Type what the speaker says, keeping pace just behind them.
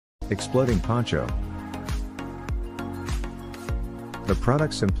Exploding poncho. The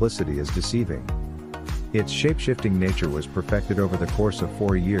product's simplicity is deceiving. Its shape-shifting nature was perfected over the course of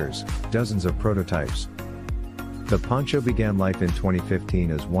 4 years, dozens of prototypes. The poncho began life in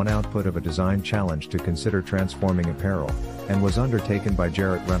 2015 as one output of a design challenge to consider transforming apparel, and was undertaken by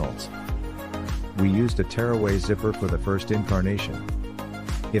Jarrett Reynolds. We used a tearaway zipper for the first incarnation.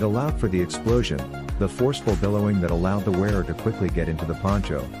 It allowed for the explosion, the forceful billowing that allowed the wearer to quickly get into the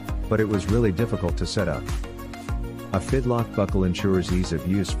poncho, but it was really difficult to set up. A fidlock buckle ensures ease of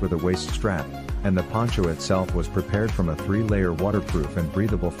use for the waist strap, and the poncho itself was prepared from a 3-layer waterproof and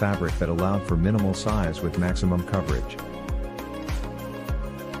breathable fabric that allowed for minimal size with maximum coverage.